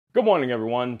Good morning,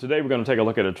 everyone. Today we're going to take a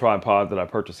look at a tripod that I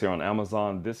purchased here on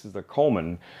Amazon. This is the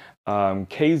COMAN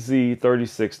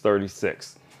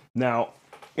KX3636. Now,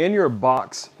 in your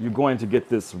box, you're going to get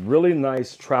this really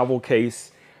nice travel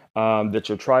case that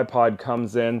your tripod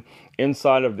comes in.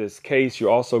 Inside of this case,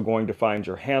 you're also going to find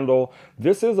your handle.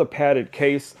 This is a padded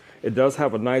case. It does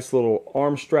have a nice little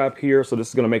arm strap here, so this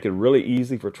is going to make it really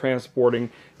easy for transporting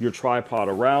your tripod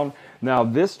around. Now,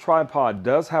 this tripod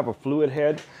does have a fluid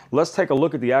head. Let's take a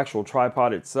look at the actual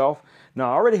tripod itself.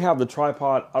 Now, I already have the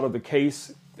tripod out of the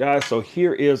case, guys, so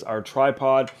here is our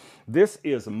tripod. This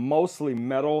is mostly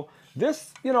metal.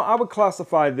 This, I would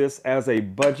classify this as a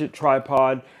budget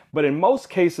tripod, but in most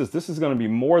cases, this is going to be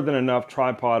more than enough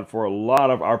tripod for a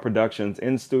lot of our productions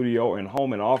in studio and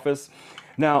home and office.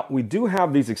 Now, we do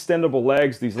have these extendable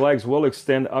legs. These legs will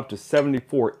extend up to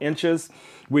 74 inches.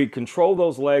 We control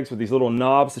those legs with these little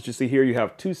knobs that you see here. You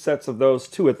have two sets of those,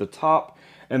 two at the top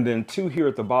and then two here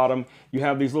at the bottom. You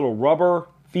have these little rubber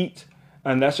feet,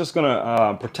 and that's just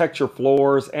gonna protect your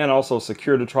floors and also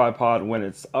secure the tripod when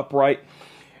it's upright.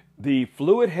 The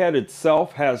fluid head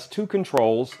itself has two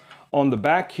controls. On the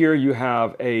back here, you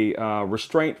have a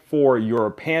restraint for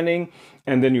your panning,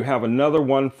 and then you have another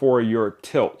one for your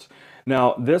tilt.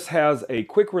 Now, this has a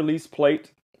quick release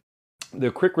plate. The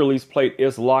quick release plate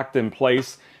is locked in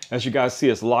place. As you guys see,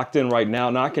 it's locked in right now.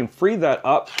 Now I can free that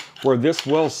up where this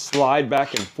will slide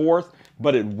back and forth,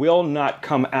 but it will not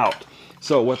come out.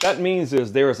 So what that means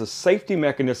is there is a safety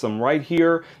mechanism right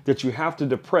here that you have to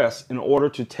depress in order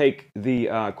to take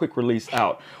the quick release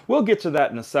out. We'll get to that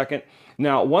in a second.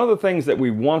 Now, one of the things that we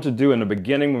want to do in the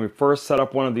beginning when we first set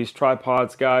up one of these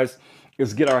tripods, guys,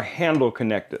 is get our handle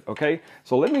connected, okay?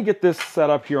 So let me get this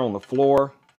set up here on the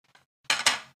floor.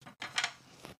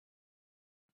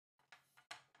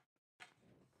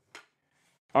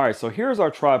 All right, so here's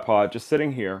our tripod just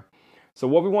sitting here. So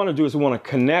what we want to do is we want to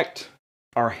connect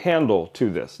our handle to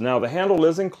this. Now, the handle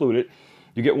is included.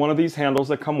 You get one of these handles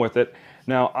that come with it.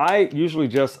 Now, I usually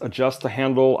just adjust the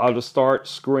handle. I'll just start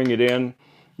screwing it in,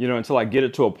 until I get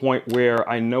it to a point where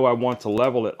I know I want to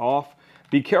level it off.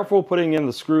 Be careful putting in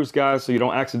the screws, guys, so you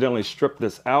don't accidentally strip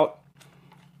this out.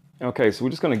 Okay, so we're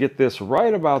just going to get this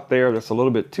right about there. That's a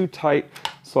little bit too tight,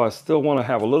 so I still want to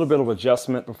have a little bit of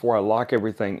adjustment before I lock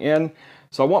everything in.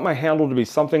 So I want my handle to be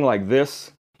something like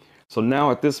this. So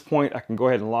now at this point, I can go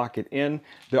ahead and lock it in.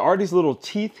 There are these little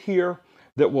teeth here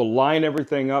that will line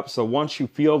everything up. So once you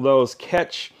feel those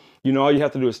catch, all you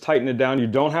have to do is tighten it down. You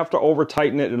don't have to over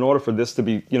tighten it in order for this to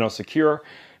be, secure.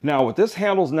 Now what this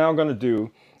handle is now going to do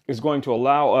is going to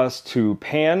allow us to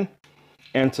pan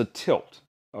and to tilt,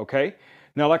 okay?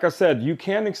 Now, like I said, you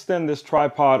can extend this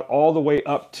tripod all the way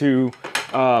up to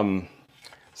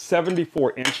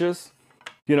 74 inches,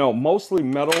 mostly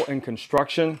metal and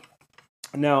construction.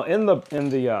 Now, in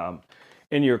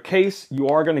your case, you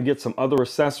are going to get some other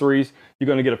accessories. You're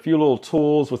going to get a few little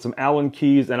tools with some Allen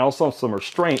keys and also some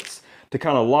restraints to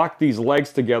kind of lock these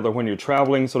legs together when you're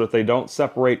traveling so that they don't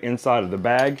separate inside of the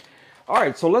bag. All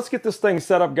right, so let's get this thing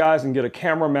set up, guys, and get a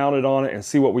camera mounted on it and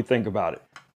see what we think about it.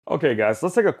 Okay, guys,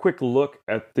 let's take a quick look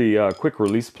at the quick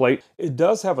release plate. It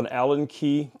does have an Allen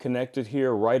key connected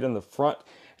here right in the front.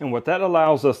 And what that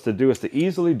allows us to do is to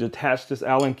easily detach this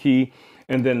Allen key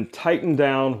and then tighten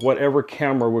down whatever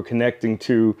camera we're connecting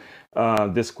to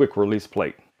this quick release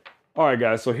plate. All right,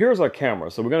 guys, so here's our camera.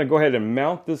 So we're going to go ahead and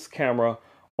mount this camera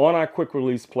on our quick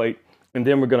release plate, and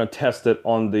then we're going to test it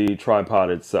on the tripod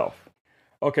itself.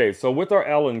 Okay, so with our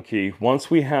Allen key,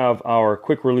 once we have our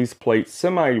quick release plate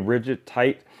semi-rigid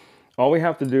tight, all we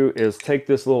have to do is take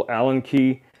this little Allen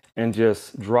key and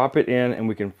just drop it in, and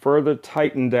we can further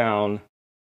tighten down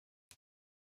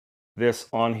this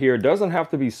on here. It doesn't have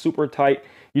to be super tight.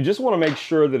 You just want to make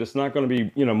sure that it's not going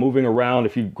to be, moving around.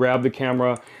 If you grab the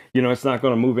camera, it's not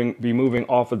going to be moving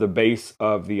off of the base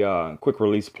of the quick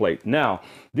release plate. Now,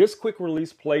 this quick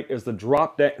release plate is the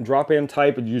drop-in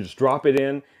type, and you just drop it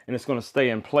in, and it's going to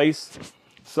stay in place.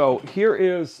 So here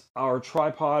is our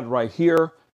tripod right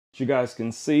here, that you guys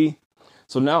can see.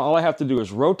 So now all I have to do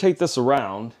is rotate this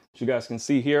around, as you guys can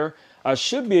see here. I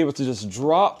should be able to just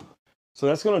drop. So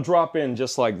that's going to drop in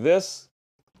just like this.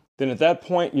 Then at that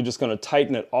point, you're just going to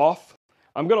tighten it off.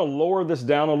 I'm going to lower this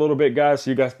down a little bit, guys,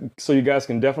 so you guys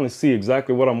can definitely see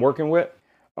exactly what I'm working with.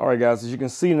 All right, guys, as you can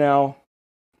see now,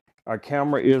 our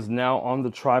camera is now on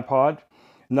the tripod.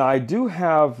 Now I do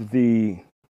have the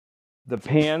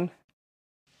pan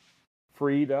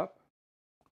freed up,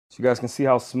 so you guys can see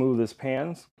how smooth this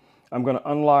pans. I'm going to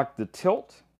unlock the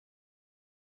tilt,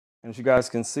 and as you guys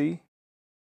can see,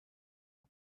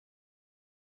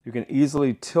 you can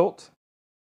easily tilt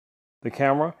the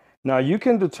camera. Now you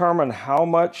can determine how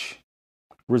much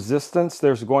resistance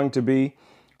there's going to be.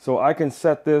 So I can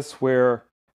set this where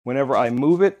whenever I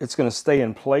move it, it's going to stay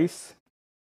in place.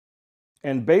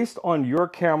 And based on your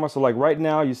camera, so like right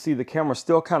now, you see the camera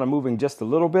still kind of moving just a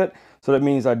little bit. So that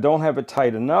means I don't have it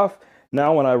tight enough.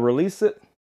 Now when I release it,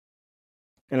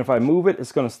 and if I move it,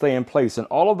 it's going to stay in place. And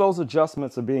all of those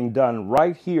adjustments are being done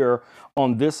right here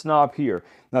on this knob here.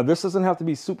 Now this doesn't have to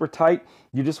be super tight.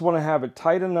 You just want to have it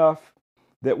tight enough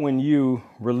that when you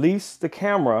release the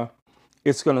camera,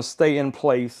 it's going to stay in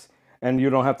place and you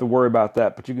don't have to worry about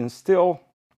that. But you can still,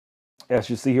 as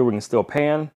you see here, we can still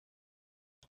pan.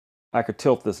 I could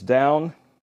tilt this down.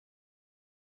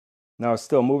 Now it's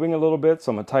still moving a little bit,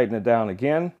 so I'm going to tighten it down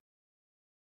again.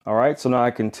 All right, so now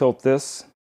I can tilt this.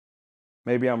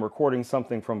 Maybe I'm recording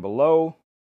something from below.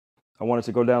 I want it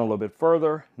to go down a little bit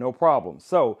further, no problem.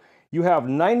 So you have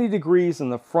 90 degrees in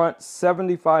the front,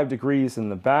 75 degrees in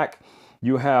the back.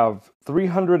 You have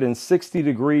 360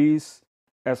 degrees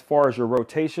as far as your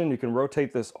rotation. You can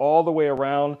rotate this all the way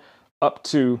around up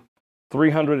to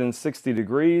 360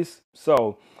 degrees.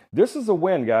 So this is a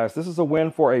win, guys. This is a win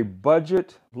for a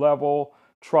budget level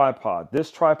tripod.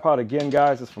 This tripod, again,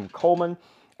 guys, is from COMAN.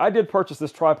 I did purchase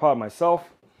this tripod myself.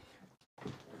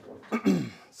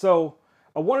 So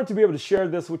I wanted to be able to share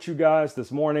this with you guys this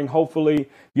morning. Hopefully,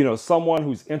 you know, someone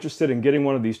who's interested in getting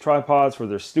one of these tripods for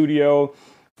their studio,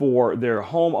 for their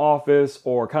home office,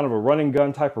 or kind of a running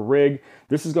gun type of rig.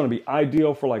 This is going to be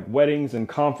ideal for like weddings and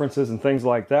conferences and things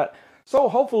like that. So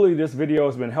hopefully this video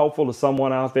has been helpful to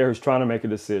someone out there who's trying to make a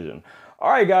decision.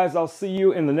 All right, guys, I'll see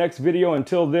you in the next video.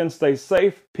 Until then, stay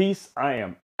safe. Peace. I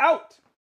am out.